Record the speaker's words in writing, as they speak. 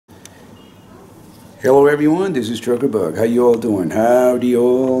Hello everyone, this is Trucker Bug. How you all doing? Howdy you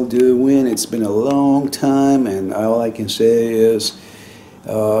all doing? It's been a long time, and all I can say is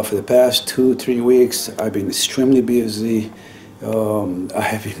for the past 2-3 weeks I've been extremely busy. I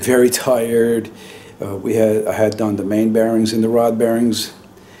have been very tired. I had done the main bearings and the rod bearings,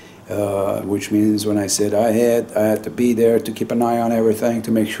 which means when I said I had to be there to keep an eye on everything,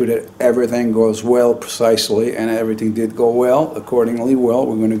 to make sure that everything goes well precisely, and everything did go well, accordingly well.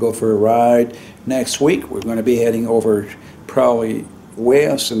 We're going to go for a ride next week. We're going to be heading over probably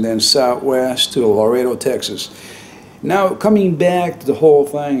west and then southwest to Laredo, Texas. Now, coming back to the whole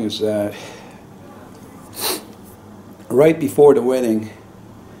thing is that right before the wedding,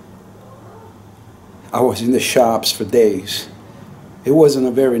 I was in the shops for days. It wasn't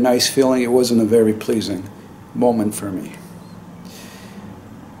a very nice feeling. It wasn't a very pleasing moment for me.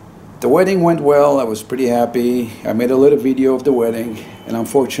 The wedding went well. I was pretty happy. I made a little video of the wedding, and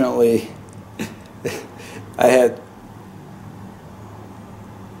unfortunately I had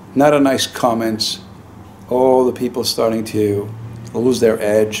not a nice comments. All the people starting to lose their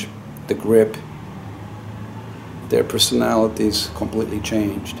edge, the grip, their personalities completely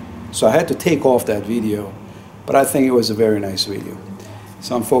changed. So I had to take off that video, but I think it was a very nice video.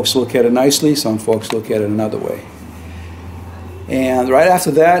 Some folks look at it nicely, some folks look at it another way. And right after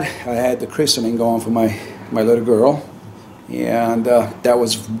that, I had the christening going for my little girl, and that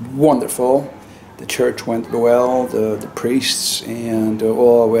was wonderful. The church went well, the priests, and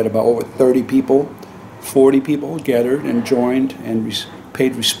we had about over 30 people, 40 people gathered and joined and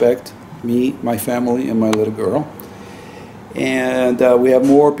paid respect, me, my family, and my little girl. And we have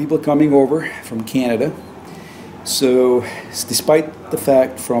more people coming over from Canada. So despite the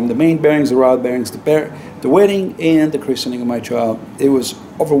fact from the main bearings, the rod bearings, the wedding and the christening of my child, it was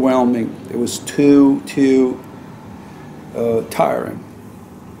overwhelming. It was too tiring.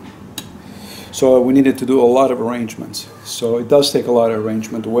 So we needed to do a lot of arrangements. So it does take a lot of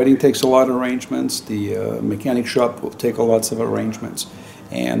arrangement. The wedding takes a lot of arrangements. The mechanic shop will take lots of arrangements.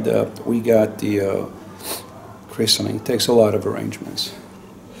 And we got the christening. It takes a lot of arrangements.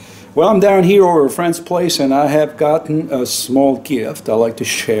 Well, I'm down here over a friend's place, and I have gotten a small gift. I'd like to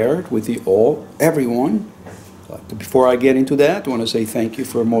share it with you all, everyone. Before I get into that, I want to say thank you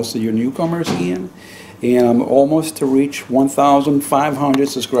for most of your newcomers again. And I'm almost to reach 1,500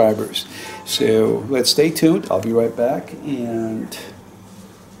 subscribers. So let's stay tuned. I'll be right back. And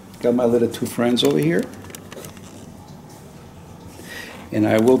got my little two friends over here. And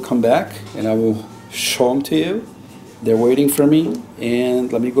I will come back and I will show them to you. They're waiting for me.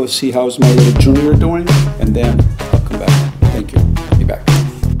 And let me go see how's my little junior doing. And then I'll come back.